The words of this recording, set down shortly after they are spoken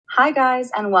Hi, guys,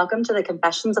 and welcome to the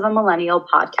Confessions of a Millennial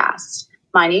podcast.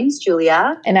 My name's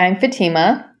Julia. And I'm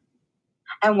Fatima.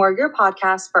 And we're your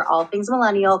podcast for all things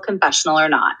millennial, confessional or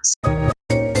not.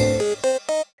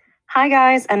 Hi,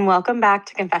 guys, and welcome back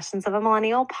to Confessions of a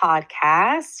Millennial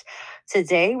podcast.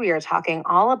 Today, we are talking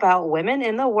all about women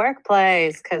in the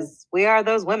workplace because we are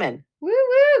those women. Woo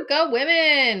woo, go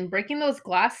women, breaking those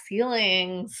glass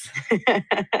ceilings.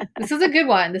 This is a good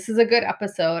one. This is a good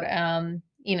episode.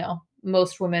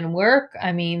 Most women work.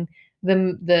 I mean,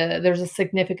 there's a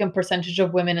significant percentage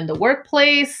of women in the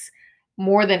workplace,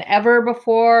 more than ever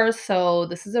before. So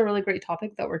this is a really great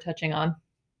topic that we're touching on.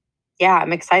 Yeah,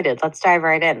 I'm excited. Let's dive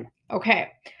right in.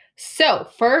 Okay. So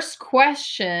first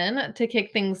question to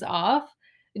kick things off.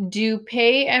 Do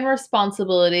pay and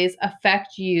responsibilities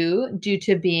affect you due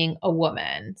to being a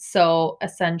woman? So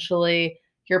essentially,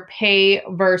 your pay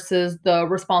versus the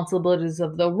responsibilities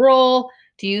of the role.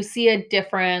 Do you see a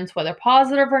difference, whether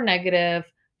positive or negative,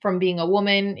 from being a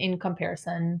woman in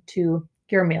comparison to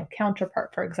your male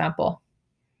counterpart, for example?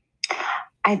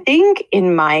 I think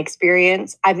in my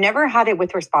experience, I've never had it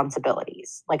with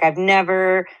responsibilities. Like I've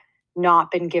never not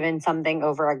been given something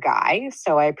over a guy.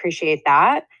 So I appreciate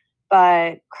that.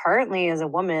 But currently, as a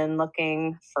woman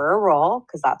looking for a role,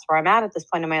 because that's where I'm at this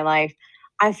point in my life,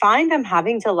 I find I'm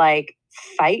having to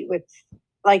fight with,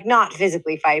 not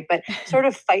physically fight, but sort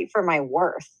of fight for my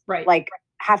worth. Right. Like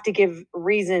have to give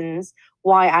reasons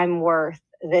why I'm worth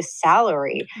this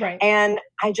salary. Right. And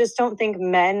I just don't think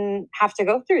men have to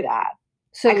go through that.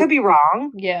 So I could be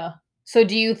wrong. Yeah. So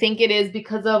do you think it is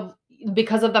because of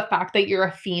the fact that you're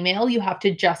a female, you have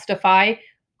to justify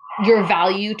your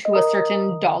value to a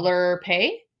certain dollar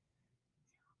pay?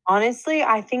 Honestly,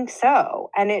 I think so.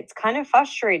 And it's kind of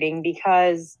frustrating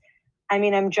because, I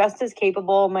mean, I'm just as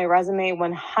capable. My resume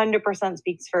 100%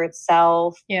 speaks for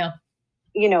itself. Yeah.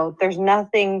 You know, there's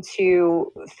nothing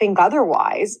to think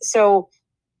otherwise. So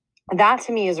that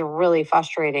to me is really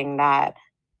frustrating that,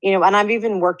 and I've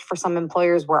even worked for some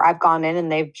employers where I've gone in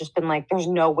and they've just been like, there's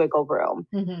no wiggle room.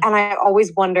 Mm-hmm. And I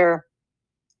always wonder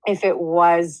if it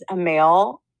was a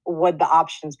male, would the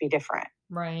options be different?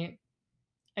 Right.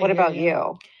 What about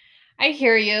you? I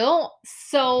hear you.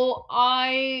 So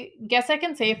I guess I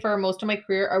can say for most of my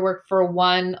career, I worked for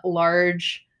one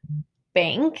large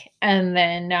bank. And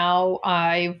then now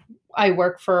I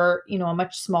work for, a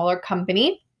much smaller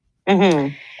company.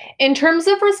 Mm-hmm. In terms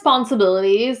of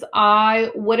responsibilities,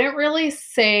 I wouldn't really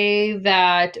say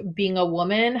that being a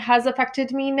woman has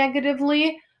affected me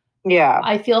negatively. Yeah.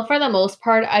 I feel for the most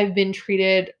part, I've been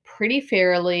treated pretty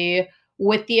fairly,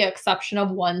 with the exception of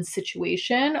one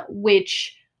situation,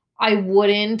 which I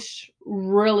wouldn't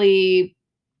really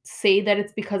say that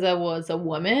it's because I was a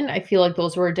woman. I feel like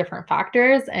those were different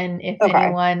factors. And if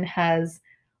anyone has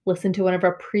listened to one of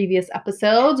our previous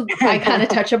episodes, I kind of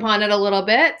touch upon it a little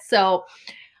bit. So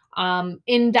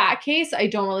in that case, I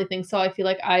don't really think so. I feel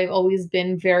like I've always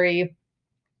been very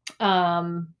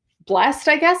blessed,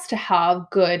 I guess, to have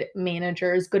good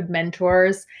managers, good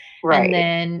mentors. Right. And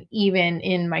then even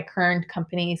in my current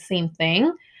company, same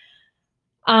thing.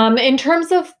 In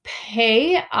terms of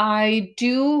pay, I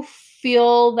do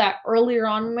feel that earlier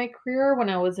on in my career, when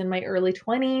I was in my early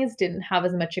 20s, didn't have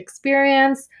as much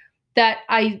experience, that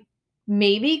I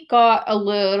maybe got a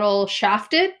little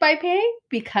shafted by pay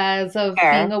because of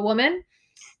being a woman.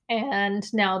 And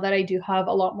now that I do have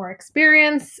a lot more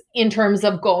experience in terms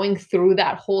of going through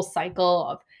that whole cycle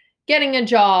of getting a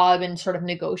job and sort of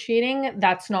negotiating,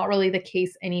 that's not really the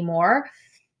case anymore.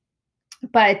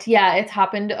 But yeah, it's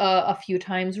happened a few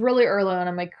times really early on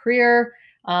in my career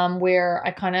where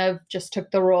I kind of just took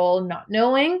the role not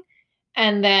knowing.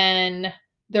 And then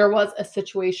there was a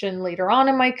situation later on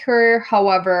in my career.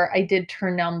 However, I did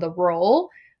turn down the role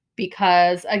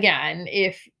because, again,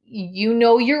 if you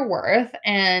know your worth,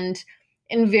 and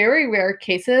in very rare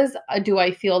cases, do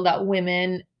I feel that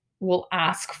women will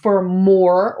ask for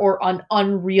more or an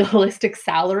unrealistic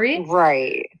salary.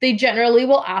 Right. They generally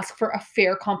will ask for a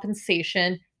fair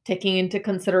compensation, taking into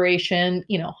consideration,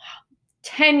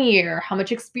 tenure, how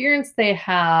much experience they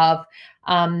have,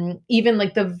 even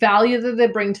like the value that they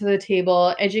bring to the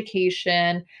table,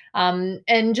 education,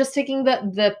 and just taking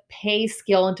the pay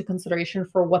scale into consideration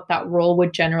for what that role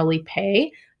would generally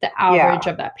pay, the average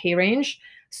of that pay range.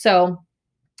 So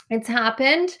it's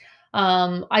happened.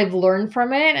 I've learned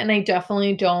from it, and I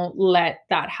definitely don't let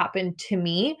that happen to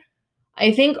me.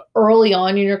 I think early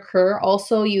on in your career,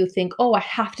 also, you think, oh, I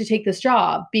have to take this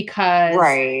job because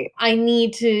I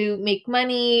need to make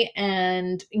money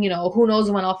and, who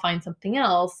knows when I'll find something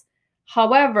else.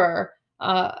 However,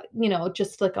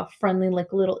 just like a friendly,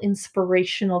 like little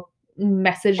inspirational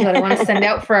message that I want to send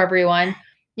out for everyone.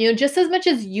 Just as much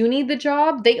as you need the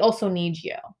job, they also need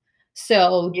you.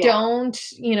 So Yeah,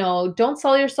 don't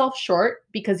sell yourself short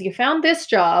because you found this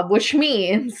job, which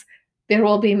means there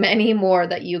will be many more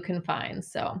that you can find.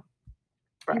 So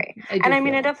I, right. I And do I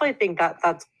mean, I feel. definitely think that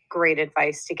that's great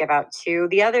advice to give out too.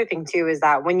 The other thing too is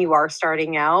that when you are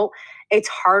starting out, it's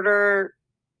harder.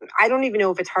 I don't even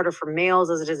know if it's harder for males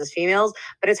as it is as females,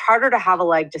 but it's harder to have a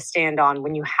leg to stand on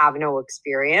when you have no Yeah.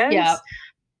 experience.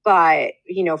 But,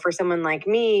 for someone like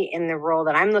me in the role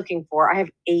that I'm looking for, I have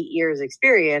 8 years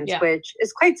experience, Yeah. which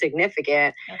is quite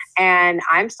significant. Yes. And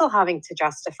I'm still having to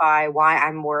justify why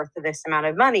I'm worth this amount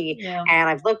of money. Yeah. And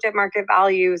I've looked at market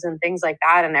values and things like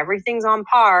that, and everything's on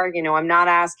par. I'm not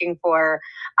asking for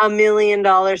 $1 million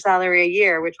salary a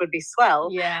year, which would be swell.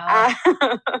 Yeah.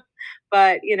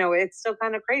 But, it's still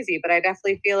kind of crazy. But I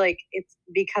definitely feel like it's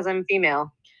because I'm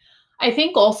female. I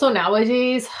think also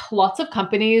nowadays, lots of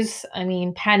companies, I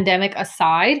mean, pandemic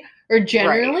aside, are Right.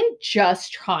 generally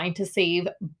just trying to save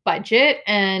budget.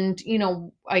 And,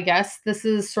 I guess this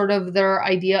is sort of their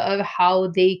idea of how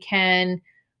they can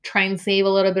try and save a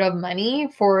little bit of money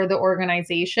for the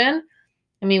organization.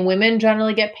 I mean, women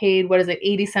generally get paid, what is it,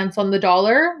 80 cents on the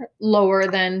dollar lower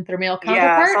than their male Yeah,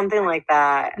 counterpart. something like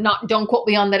that. Not, don't quote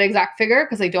me on that exact figure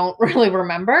because I don't really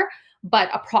remember, but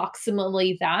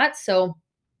approximately that. So,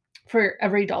 for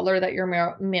every dollar that your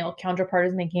male counterpart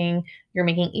is making, you're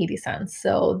making 80 cents.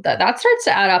 So that starts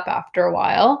to add up after a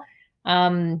while.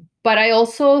 But I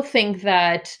also think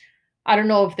that, I don't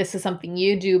know if this is something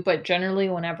you do, but generally,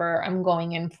 whenever I'm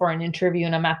going in for an interview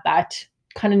and I'm at that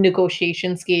kind of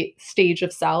negotiation stage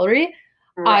of salary,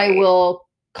 I Right. will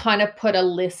kind of put a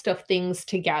list of things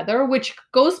together, which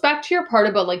goes back to your part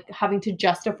about like having to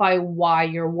justify why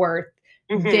you're worth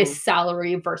Hmm. this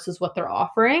salary versus what they're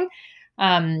offering.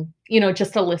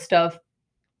 Just a list of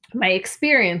my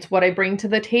experience, what I bring to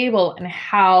the table, and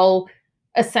how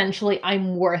essentially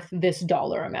I'm worth this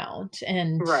dollar amount.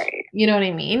 And Right. you know what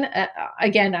I mean?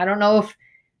 Again, I don't know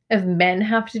if men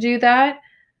have to do that,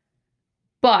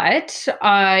 but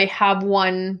I have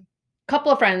one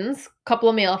couple of friends, couple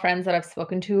of male friends that I've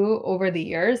spoken to over the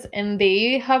years, and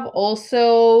they have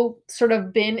also sort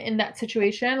of been in that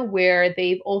situation where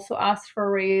they've also asked for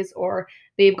a raise or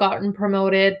they've gotten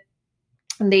promoted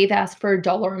and they've asked for a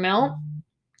dollar amount,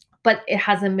 but it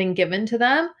hasn't been given to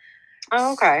them.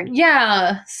 Oh, okay.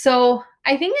 Yeah. So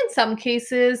I think in some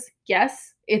cases,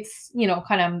 yes, it's,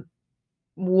 kind of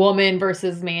woman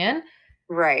versus man.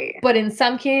 Right. But in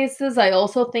some cases, I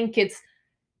also think it's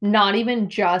not even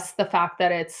just the fact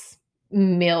that it's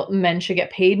men should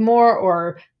get paid more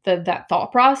or that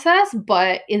thought process,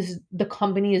 but is the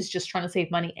company is just trying to save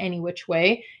money any which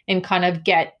way and kind of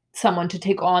get someone to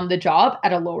take on the job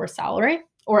at a lower salary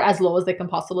or as low as they can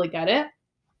possibly get it.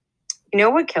 You know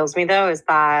what kills me though is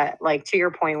that, like, to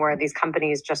your point where these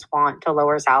companies just want to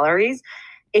lower salaries,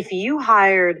 if you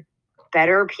hired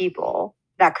better people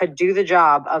that could do the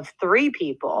job of three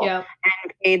people Yeah.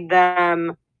 and paid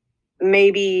them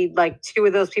maybe like two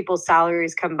of those people's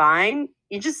salaries combined,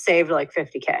 you just saved like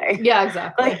 50K. Yeah, Like,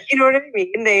 exactly. you know what I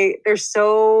mean?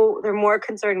 They're more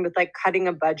concerned with like cutting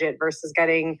a budget versus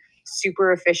getting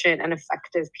super efficient and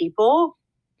effective people,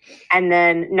 and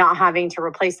then not having to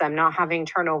replace them, not having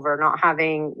turnover, not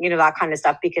having, that kind of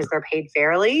stuff, because they're paid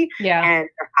fairly Yeah. and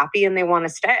they're happy and they want to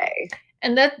stay.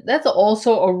 And that's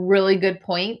also a really good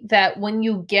point that when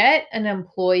you get an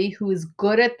employee who is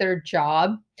good at their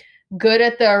job, good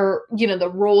at their,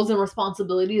 the roles and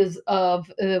responsibilities of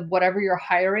whatever you're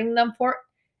hiring them for,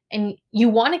 and you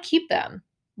want to keep them.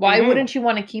 Why Hmm. wouldn't you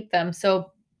want to keep them?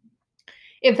 So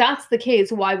if that's the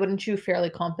case, why wouldn't you fairly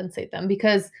compensate them?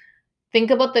 Because think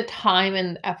about the time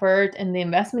and effort and the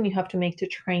investment you have to make to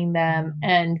train them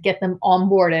and get them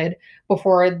onboarded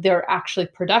before they're actually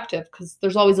productive, because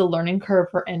there's always a learning curve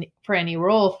for any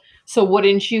role. So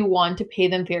wouldn't you want to pay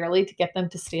them fairly to get them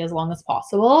to stay as long as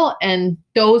possible? And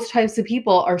those types of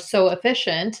people are so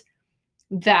efficient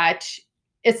that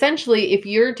essentially if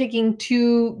you're taking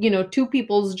two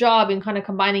people's job and kind of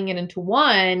combining it into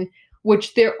one,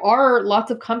 which there are lots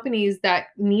of companies that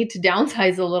need to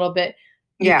downsize a little bit,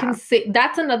 you can Yeah. say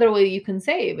that's another way you can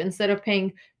save. Instead of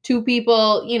paying two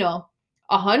people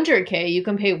 100K, you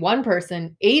can pay one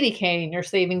person 80K and you're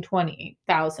saving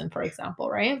 20,000, for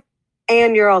example, right?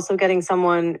 And you're also getting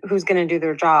someone who's going to do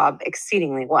their job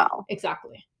exceedingly well.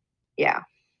 Exactly. Yeah.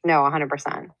 No,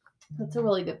 100%. That's a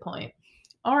really good point.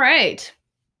 All right.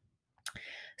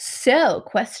 So,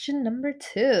 question number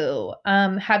 2.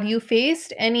 Have you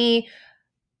faced any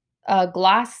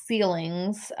glass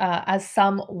ceilings as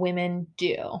some women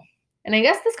do? And I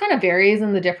guess this kind of varies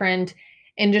in the different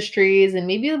industries and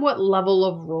maybe what level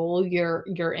of role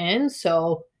you're in.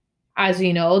 So, as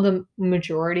you know, the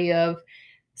majority of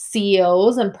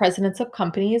CEOs and presidents of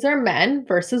companies are men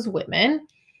versus women.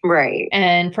 Right.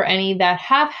 And for any that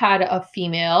have had a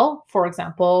female, for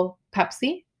example,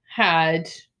 Pepsi had,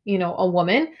 a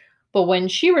woman, but when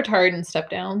she retired and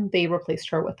stepped down, they replaced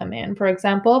her with a man, for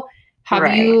example. Have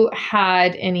Right. you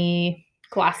had any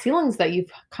glass ceilings that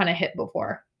you've kind of hit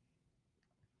before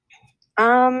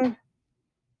Um,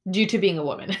 due to being a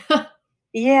woman?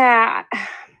 yeah,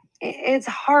 it's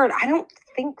hard. I don't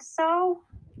think so.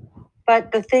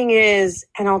 But the thing is,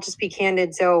 and I'll just be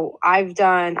candid. So I've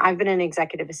been an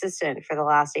executive assistant for the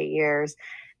last 8 years,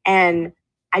 and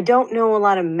I don't know a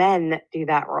lot of men that do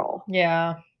that role.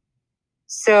 Yeah.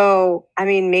 So, I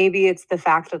mean, maybe it's the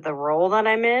fact of the role that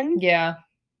I'm in, Yeah.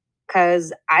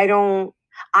 because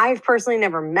I've personally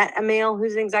never met a male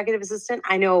who's an executive assistant.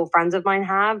 I know friends of mine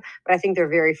have, but I think they're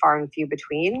very far and few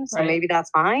between. So Right. maybe that's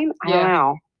fine. I don't Yeah.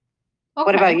 know.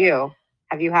 What Okay. about you?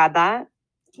 Have you had that?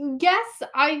 Yes,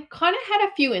 I kind of had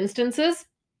a few instances.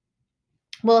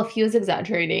 Well, a few is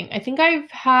exaggerating. I think I've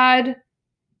had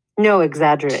No,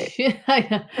 exaggerate. two,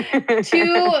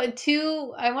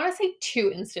 I want to say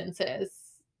two instances.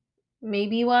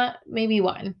 Maybe one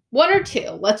or two.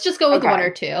 Let's just go with one Okay.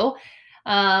 or two.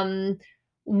 Um,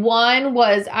 One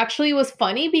was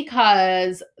funny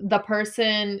because the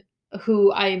person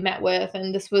who I met with,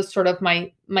 and this was sort of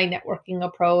my networking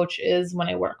approach, is when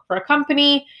I work for a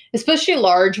company, especially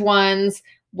large ones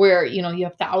where you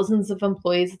have thousands of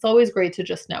employees, it's always great to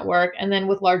just network. And then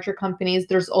with larger companies,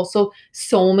 there's also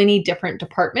so many different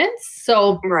departments.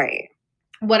 So Right.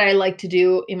 what I like to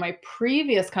do in my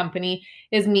previous company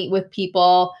is meet with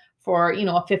people for, a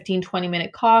 15-20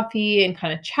 minute coffee and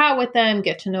kind of chat with them,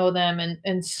 get to know them,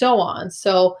 and so on.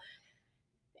 So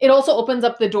it also opens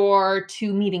up the door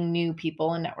to meeting new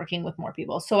people and networking with more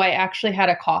people. So I actually had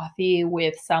a coffee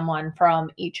with someone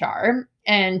from HR,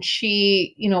 and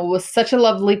she, was such a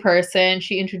lovely person.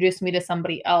 She introduced me to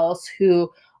somebody else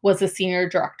who was a senior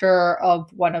director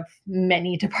of one of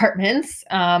many departments.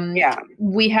 Yeah.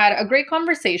 We had a great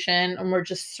conversation, and we're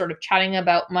just sort of chatting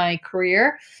about my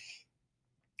career.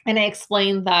 And I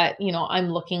explained that, I'm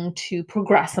looking to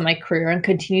progress in my career and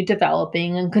continue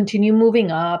developing and continue moving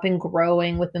up and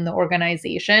growing within the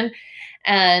organization.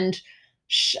 And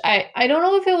I don't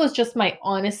know if it was just my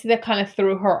honesty that kind of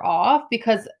threw her off,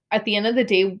 because at the end of the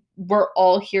day, we're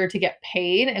all here to get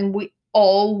paid, and we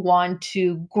all want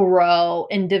to grow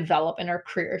and develop in our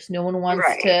careers. No one wants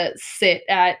Right. to sit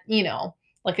at,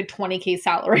 like a 20K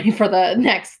salary for the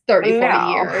next 30, 40 No.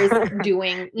 years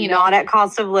doing, Not at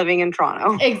cost of living in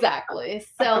Toronto. Exactly.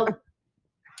 So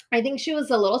I think she was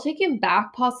a little taken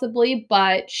back possibly,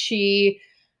 but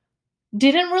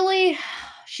didn't really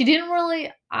she didn't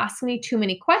really ask me too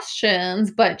many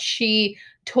questions, but she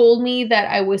told me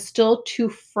that I was still too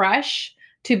fresh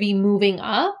to be moving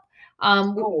up.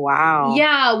 Oh, wow.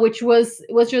 Yeah, which was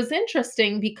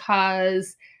interesting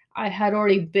because I had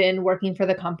already been working for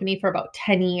the company for about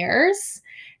 10 years.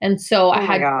 And so Oh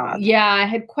my God. I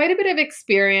had quite a bit of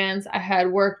experience. I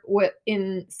had worked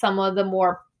in some of the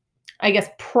more, I guess,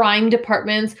 prime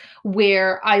departments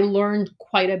where I learned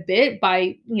quite a bit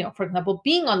by, for example,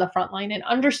 being on the front line and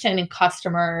understanding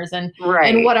customers and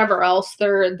Right. whatever else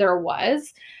there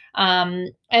was.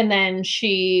 And then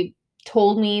she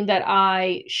told me that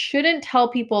I shouldn't tell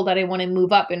people that I want to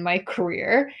move up in my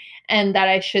career, and that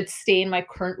I should stay in my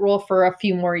current role for a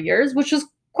few more years, which was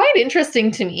quite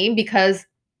interesting to me because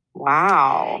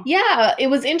Wow. yeah, it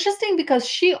was interesting because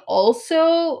she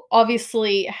also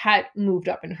obviously had moved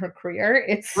up in her career.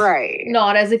 It's Right.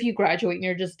 not as if you graduate and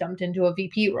you're just dumped into a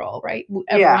VP role, right?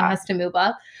 Everyone Yeah. has to move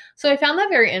up. So I found that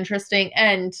very interesting.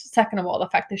 And second of all, the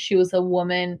fact that she was a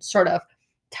woman sort of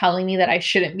telling me that I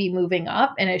shouldn't be moving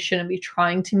up and I shouldn't be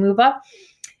trying to move up.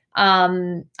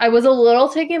 I was a little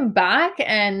taken back,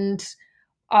 and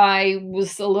I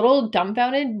was a little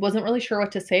dumbfounded, wasn't really sure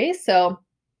what to say. So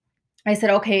I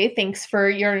said, okay, thanks for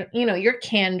your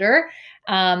candor.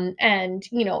 And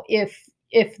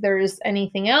if there's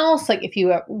anything else, like if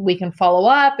we can follow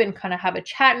up and kind of have a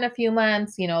chat in a few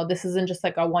months, this isn't just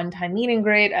like a one-time meet and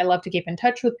greet. I love to keep in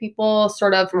touch with people,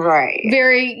 sort of Right.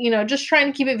 very, just trying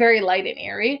to keep it very light and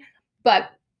airy.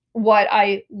 But what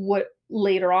I would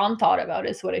later on thought about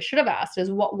is what I should have asked is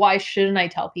why shouldn't I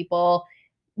tell people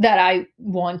that I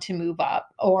want to move up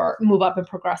and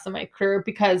progress in my career?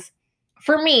 Because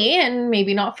for me, and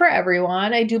maybe not for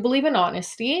everyone, I do believe in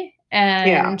honesty,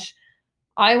 Yeah. and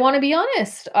I want to be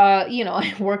honest.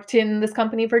 I worked in this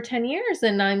company for 10 years,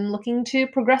 and I'm looking to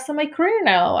progress in my career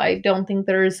now. I don't think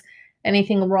there's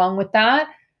anything wrong with that,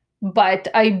 but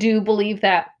I do believe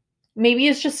that maybe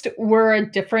it's just we're a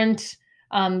different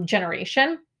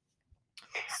generation.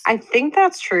 I think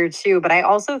that's true too, but I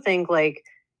also think like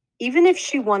even if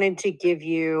she wanted to give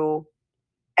you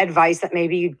advice that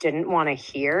maybe you didn't want to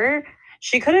hear,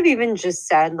 she could have even just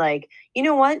said like, you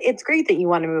know what, it's great that you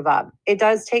want to move up. It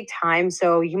does take time,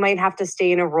 so you might have to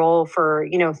stay in a role for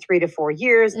 3 to 4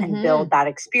 years and Mm-hmm. build that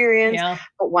experience. Yeah,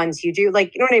 But once you do,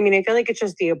 like, you know what I mean, I feel like it's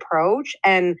just the approach,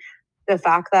 and the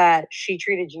fact that she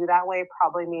treated you that way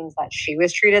probably means that she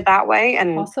was treated that way,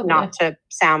 and not possibly. to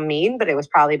sound mean, but it was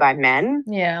probably by men.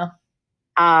 Yeah.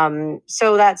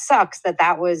 So that sucks that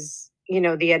that was,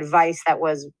 the advice that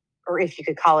was, or if you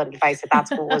could call it advice, that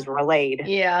that's what was relayed.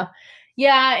 Yeah.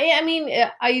 Yeah, I mean,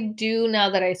 I do now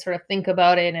that I sort of think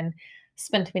about it and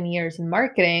spent many years in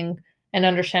marketing and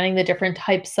understanding the different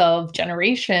types of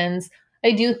generations.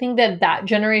 I do think that that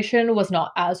generation was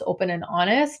not as open and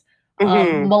honest.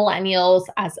 Hmm. Millennials,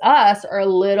 as us, are a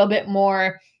little bit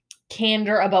more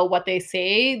candor about what they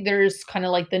say. There's kind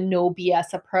of like the no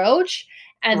BS approach.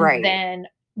 And Right. then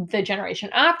the generation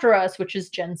after us, which is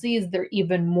Gen Zs, they're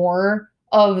even more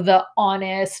of the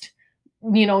honest,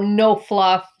 no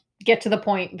fluff, get to the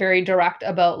point, very direct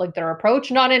about like their approach,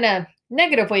 not in a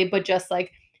negative way, but just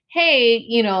like, hey,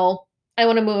 I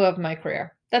want to move up in my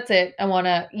career. That's it. I want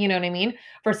to, you know what I mean?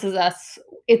 Versus us,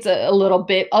 it's a little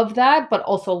bit of that, but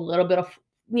also a little bit of,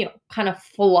 kind of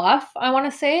fluff, I want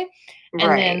to say. And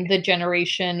Right. then the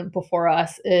generation before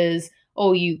us is,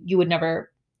 oh, you would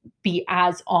never be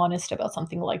as honest about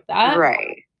something like that.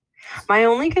 Right. My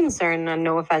only concern, and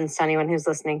no offense to anyone who's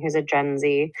listening who's a Gen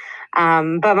Z,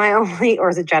 but my only, or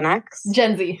is it Gen X?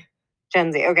 Gen Z.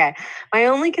 Gen Z. Okay. My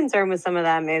only concern with some of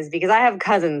them is because I have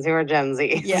cousins who are Gen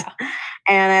Zs Yeah.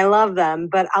 and I love them,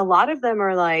 but a lot of them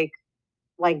are like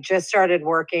just started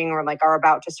working or like are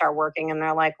about to start working, and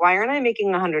they're like, why aren't I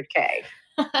making 100K?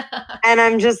 And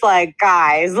I'm just like,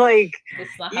 guys, like,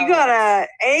 you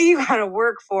gotta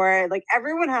work for it. Like,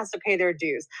 everyone has to pay their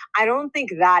dues. I don't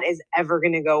think that is ever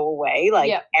gonna go away. Like,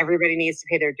 Yeah. everybody needs to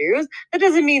pay their dues. That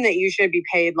doesn't mean that you should be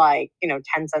paid like,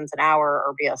 10 cents an hour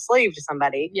or be a slave to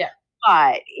somebody. Yeah.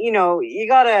 But, you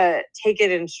gotta take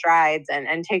it in strides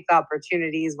and take the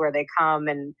opportunities where they come,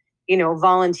 and,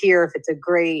 volunteer if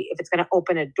it's gonna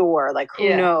open a door. Like, who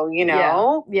Yeah. know,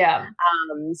 Yeah.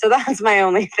 so that's my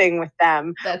only thing with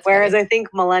them. That's Whereas funny. I think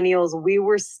millennials, we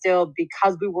were still,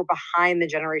 because we were behind the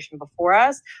generation before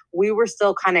us, we were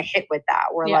still kind of hit with that.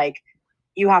 We're Yeah. like,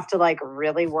 you have to like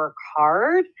really work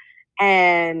hard.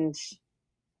 And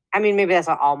I mean, maybe that's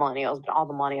not all millennials, but all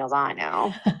the millennials I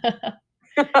know.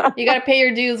 You got to pay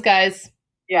your dues, guys.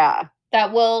 Yeah.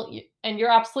 That will, and you're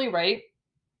absolutely right.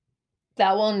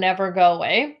 That will never go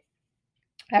away.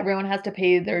 Everyone has to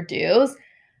pay their dues.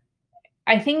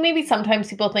 I think maybe sometimes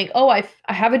people think, oh, I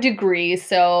have a degree,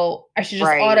 so I should just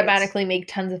Right. automatically make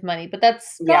tons of money. But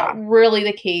that's Yeah. not really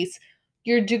the case.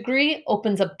 Your degree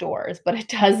opens up doors, but it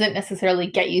doesn't necessarily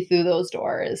get you through those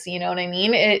doors. You know what I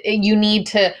mean? You need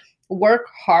to work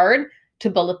hard to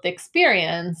build up the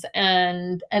experience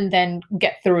and then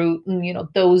get through,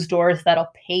 those doors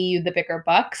that'll pay you the bigger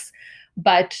bucks.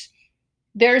 But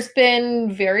there's been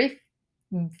very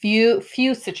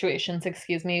few situations,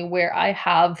 excuse me, where I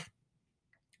have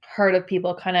heard of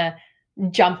people kind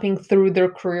of jumping through their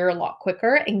career a lot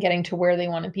quicker and getting to where they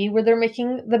want to be, where they're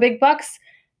making the big bucks.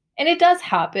 And it does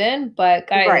happen, but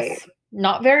guys, Right.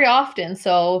 not very often.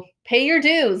 So pay your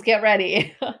dues, get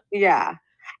ready. Yeah.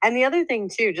 And the other thing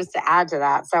too, just to add to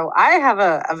that, so I have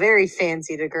a very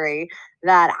fancy degree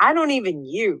that I don't even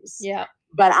use. Yeah.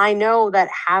 But I know that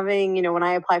having, when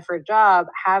I apply for a job,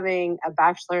 having a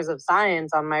bachelor's of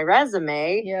science on my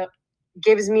resume Yep.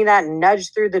 gives me that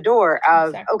nudge through the door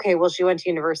of, Exactly. okay, well, she went to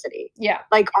university. Yeah.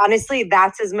 Like, honestly,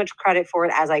 that's as much credit for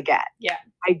it as I get. Yeah.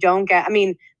 I don't get, I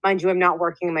mean, mind you, I'm not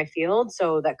working in my field,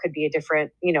 so that could be a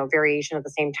different, variation at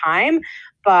the same time.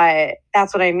 But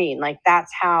that's what I mean. Like,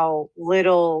 that's how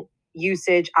little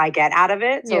usage I get out of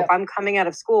it. So Yep. if I'm coming out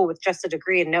of school with just a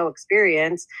degree and no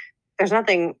experience, there's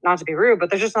nothing, not to be rude, but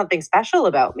there's just nothing special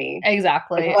about me.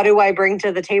 Exactly. Like, what do I bring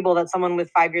to the table that someone with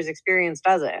 5 years experience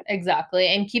doesn't? Exactly.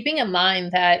 And keeping in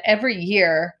mind that every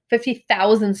year,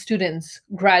 50,000 students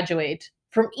graduate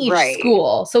from each Right.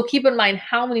 school. So keep in mind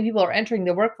how many people are entering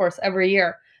the workforce every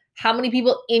year. How many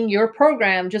people in your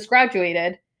program just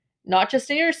graduated, not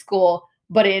just in your school,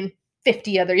 but in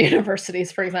 50 other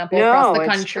universities, for example, across the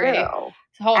country. True.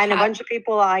 And a bunch of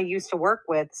people I used to work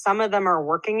with, some of them are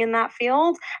working in that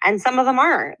field and some of them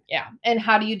aren't. Yeah. And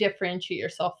how do you differentiate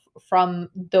yourself from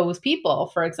those people,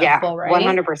 for example, right?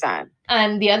 100%.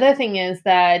 And the other thing is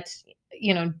that,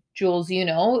 Jules,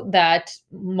 that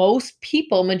most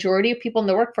people, majority of people in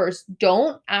the workforce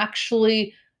don't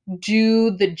actually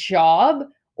do the job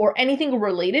or anything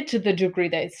related to the degree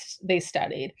they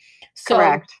studied. So,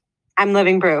 correct. I'm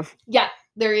living proof. Yeah,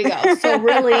 there you go. So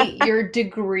really, your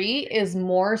degree is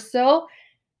more so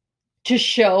to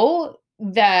show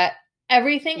that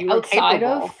everything outside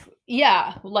of,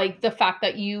 like the fact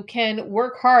that you can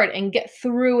work hard and get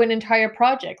through an entire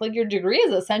project. Like your degree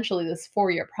is essentially this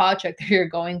 4-year project that you're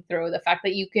going through. The fact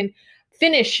that you can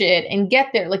finish it and get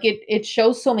there, like it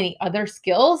shows so many other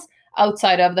skills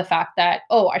outside of the fact that,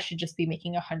 oh, I should just be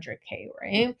making 100K,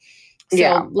 right?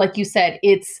 So like you said,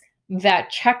 it's that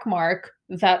check mark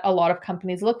that a lot of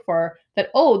companies look for, that,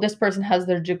 oh, this person has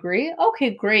their degree.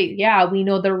 Okay, great. Yeah, we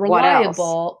know they're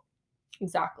reliable.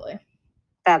 Exactly.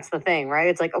 That's the thing, right?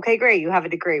 It's like, okay, great. You have a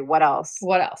degree. What else?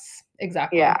 What else?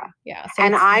 Exactly. Yeah. So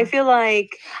and I feel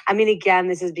like, I mean, again,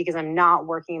 this is because I'm not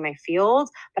working in my field,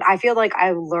 but I feel like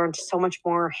I learned so much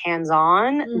more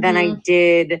hands-on than I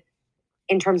did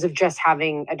in terms of just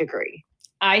having a degree.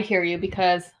 I hear you,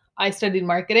 because I studied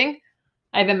marketing.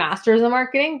 I have a master's in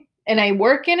marketing and I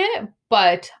work in it,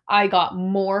 but I got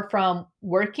more from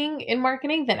working in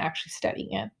marketing than actually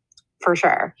studying it. For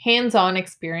sure. Hands-on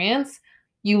experience,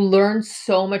 you learn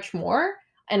so much more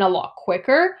and a lot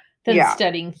quicker than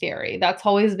studying theory. That's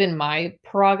always been my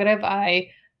prerogative. I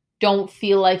don't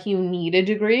feel like you need a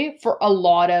degree for a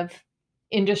lot of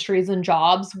industries and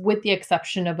jobs, with the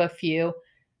exception of a few,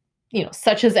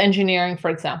 such as engineering, for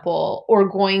example, or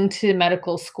going to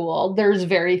medical school. There's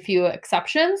very few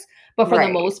exceptions, but for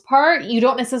the most part, you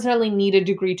don't necessarily need a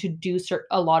degree to do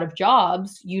a lot of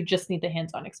jobs. You just need the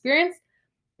hands-on experience.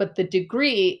 But the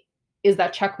degree is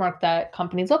that check mark that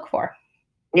companies look for.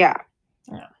 Yeah.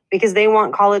 Because they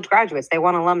want college graduates. They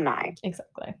want alumni.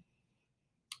 Exactly.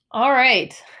 All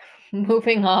right.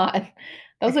 Moving on.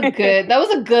 That was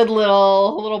a good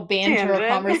little banter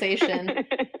conversation.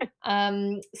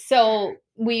 So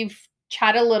we've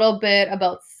chatted a little bit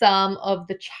about some of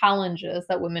the challenges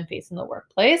that women face in the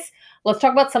workplace. Let's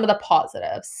talk about some of the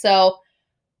positives. So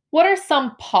what are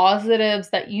some positives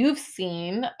that you've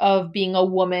seen of being a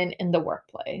woman in the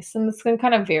workplace? And this can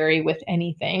kind of vary with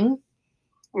anything.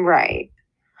 Right.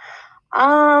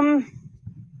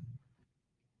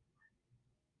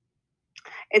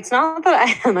 It's not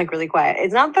that I'm like really quiet.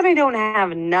 It's not that I don't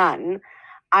have none.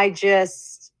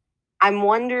 I'm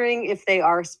wondering if they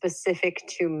are specific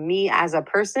to me as a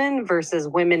person versus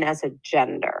women as a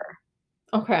gender.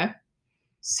 Okay.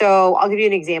 So I'll give you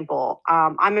an example.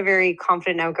 I'm a very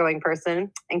confident, outgoing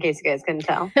person, in case you guys couldn't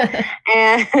tell.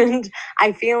 And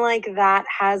I feel like that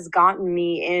has gotten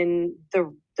me in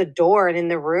the door and in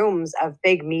the rooms of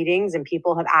big meetings, and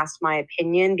people have asked my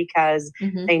opinion because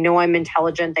they know I'm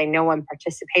intelligent. They know I'm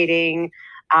participating.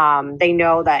 They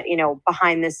know that,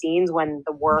 behind the scenes, when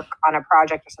the work on a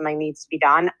project or something needs to be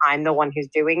done, I'm the one who's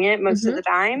doing it most of the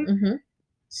time.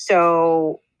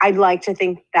 So I'd like to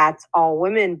think that's all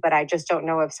women, but I just don't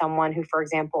know if someone who, for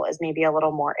example, is maybe a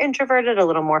little more introverted, a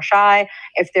little more shy,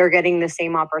 if they're getting the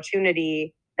same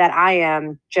opportunity that I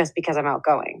am just because I'm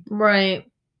outgoing. Right.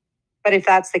 But if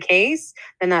that's the case,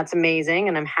 then that's amazing.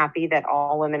 And I'm happy that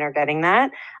all women are getting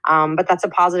that. But that's a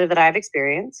positive that I've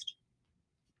experienced.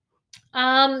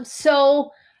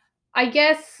 So I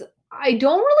guess I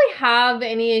don't really have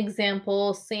any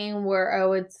examples seeing where I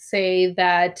would say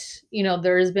that,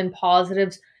 there's been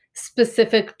positives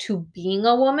specific to being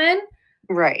a woman.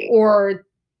 Right. Or,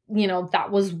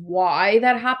 that was why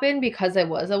that happened, because I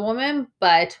was a woman.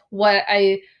 But what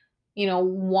I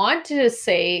want to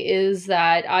say is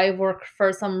that I've worked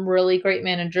for some really great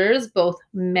managers, both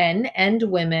men and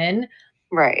women,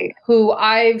 right, who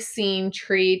I've seen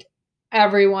treat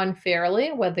everyone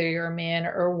fairly, whether you're a man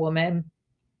or a woman,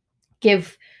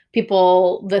 give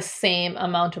people the same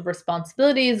amount of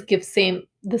responsibilities, give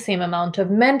the same amount of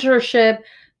mentorship,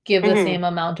 give the same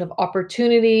amount of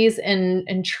opportunities,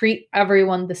 and treat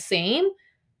everyone the same.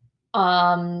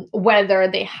 Whether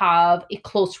they have a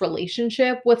close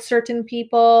relationship with certain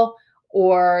people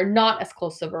or not as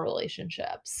close of a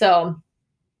relationship. So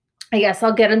I guess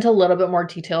I'll get into a little bit more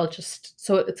detail just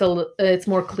so it's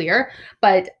more clear.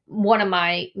 But one of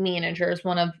my managers,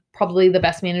 one of probably the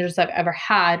best managers I've ever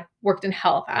had, worked in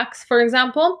Halifax, for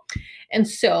example. And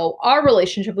so our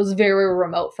relationship was very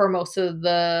remote for most of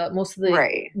the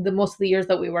years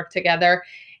that we worked together.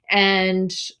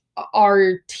 And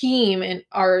our team and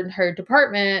our entire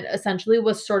department essentially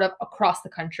was sort of across the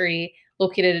country,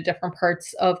 located at different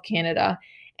parts of Canada.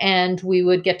 And we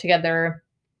would get together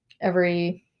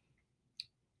every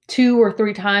 2 or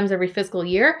 3 times every fiscal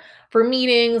year for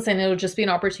meetings. And it would just be an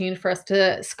opportunity for us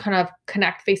to kind of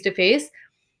connect face to face.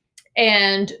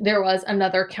 And there was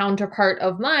another counterpart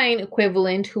of mine,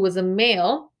 equivalent, who was a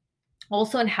male,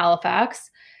 also in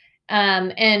Halifax.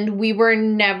 And we were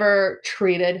never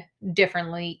treated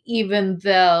differently, even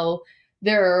though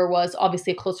there was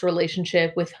obviously a close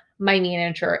relationship with my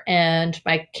manager and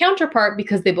my counterpart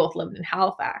because they both lived in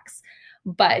Halifax.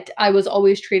 But I was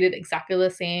always treated exactly the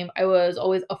same. I was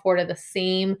always afforded the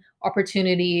same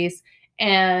opportunities.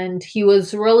 And he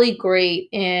was really great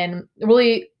in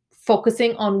really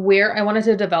focusing on where I wanted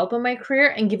to develop in my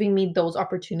career and giving me those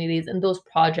opportunities and those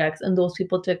projects and those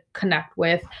people to connect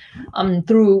with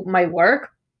through my work.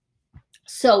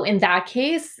 So in that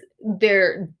case,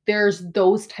 there's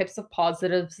those types of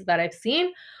positives that I've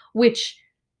seen, which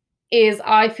is,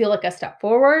 I feel like, a step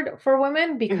forward for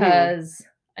women because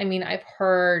I mean, I've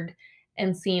heard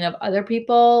and seen of other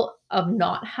people of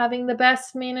not having the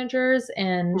best managers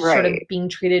and sort of Right. being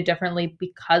treated differently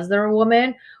because they're a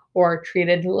woman or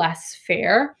treated less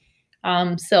fair.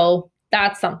 So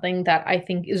that's something that I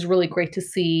think is really great to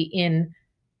see in,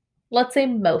 let's say,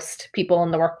 most people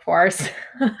in the workforce.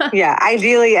 Yeah,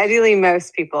 ideally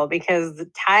most people because the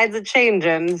tides are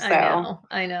changing. So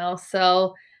I know.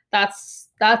 So that's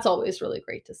always really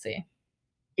great to see.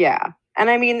 yeah. And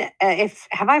I mean, if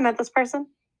have I met this person?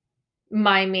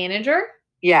 My manager?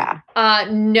 Yeah.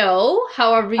 No.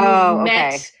 However, Oh,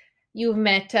 okay. you've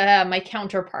met my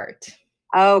counterpart.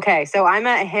 Okay, so I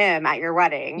met him at your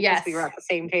wedding because Yes. we were at the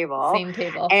same table. Same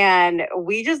table. And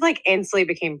we just like instantly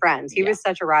became friends. He Yeah. was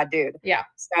such a rad dude. Yeah.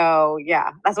 So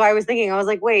yeah, that's why I was thinking. I was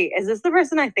like, wait, is this the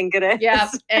person I think it is? Yeah,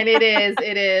 and it is.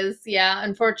 It is. Yeah.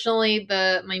 Unfortunately,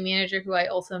 my manager, who I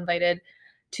also invited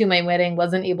to my wedding,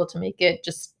 wasn't able to make it.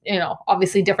 Just,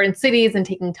 obviously different cities and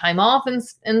taking time off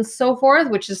and so forth,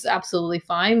 which is absolutely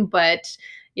fine. But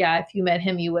yeah, if you met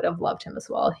him, you would have loved him as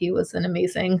well. He was an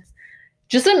amazing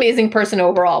person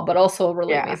overall, but also a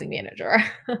really amazing manager.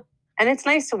 And it's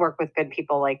nice to work with good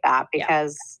people like that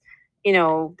because,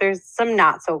 there's some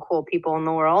not so cool people in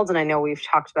the world. And I know we've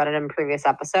talked about it in previous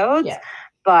episodes. Yeah.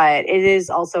 But it is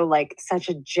also like such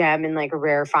a gem and like a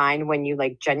rare find when you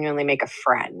like genuinely make a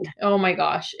friend. Oh my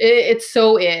gosh. It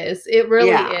so is. It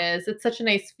really is. It's such a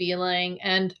nice feeling.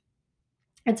 And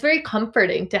it's very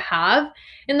comforting to have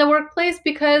in the workplace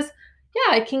because,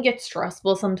 yeah, it can get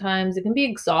stressful sometimes. It can be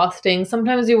exhausting.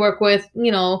 Sometimes you work with,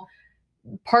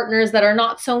 partners that are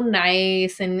not so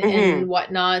nice and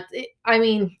whatnot. I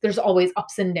mean, there's always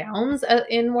ups and downs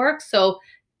in work. So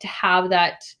to have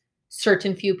that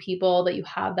certain few people that you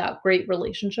have that great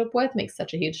relationship with makes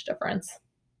such a huge difference.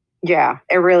 Yeah,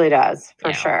 it really does,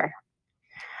 for sure.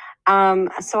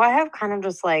 So I have kind of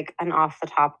just like an off the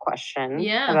top question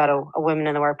about a woman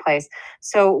in the workplace.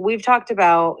 So we've talked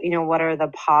about, what are the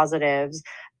positives,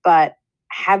 but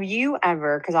have you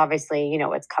ever, because obviously,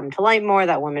 it's come to light more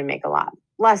that women make a lot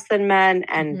less than men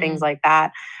and things like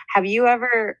that. Have you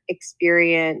ever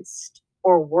experienced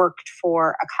or worked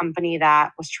for a company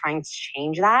that was trying to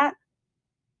change that?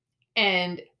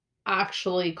 And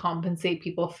actually compensate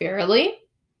people fairly?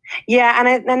 Yeah,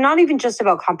 and not even just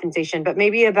about compensation, but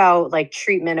maybe about like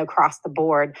treatment across the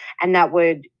board, and that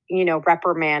would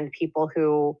reprimand people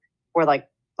who were like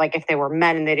if they were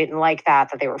men and they didn't like that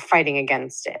they were fighting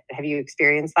against it. Have you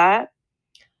experienced that?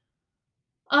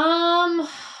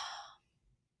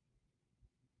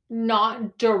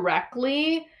 Not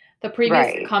directly. The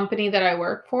previous company that I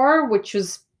worked for, which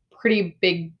was pretty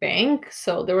big bank,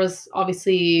 so there was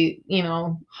obviously,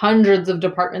 hundreds of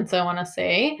departments, I want to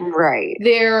say. Right.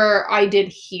 There, I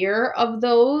did hear of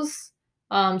those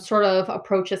sort of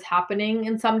approaches happening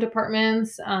in some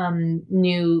departments.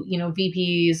 New,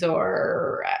 VPs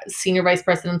or senior vice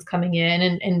presidents coming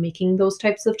in and making those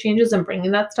types of changes and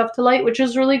bringing that stuff to light, which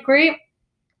is really great.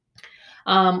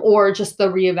 Or just the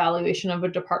reevaluation of a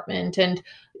department and,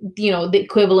 the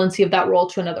equivalency of that role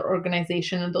to another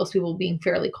organization and those people being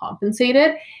fairly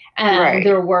compensated. And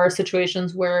there were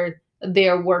situations where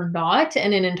there were not,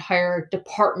 and an entire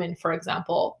department, for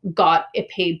example, got a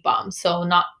paid bump. So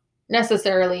not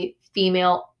necessarily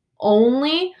female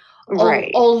only.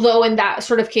 Right. Although in that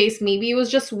sort of case, maybe it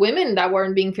was just women that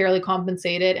weren't being fairly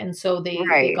compensated. And so they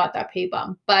got that pay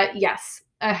bump. But yes,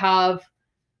 I have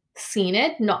seen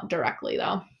it, not directly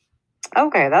though.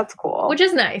 Okay, that's cool. Which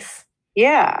is nice.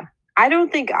 Yeah. I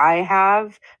don't think I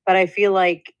have, but I feel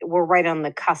like we're right on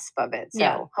the cusp of it.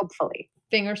 So hopefully.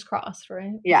 Fingers crossed,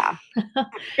 right? Yeah.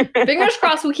 Fingers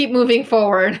crossed we keep moving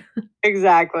forward.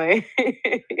 Exactly.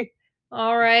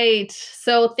 All right.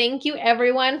 So thank you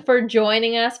everyone for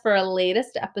joining us for our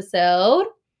latest episode.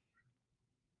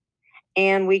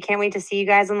 And we can't wait to see you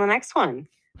guys on the next one.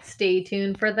 Stay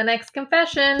tuned for the next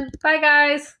confession. Bye,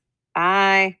 guys.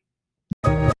 Bye.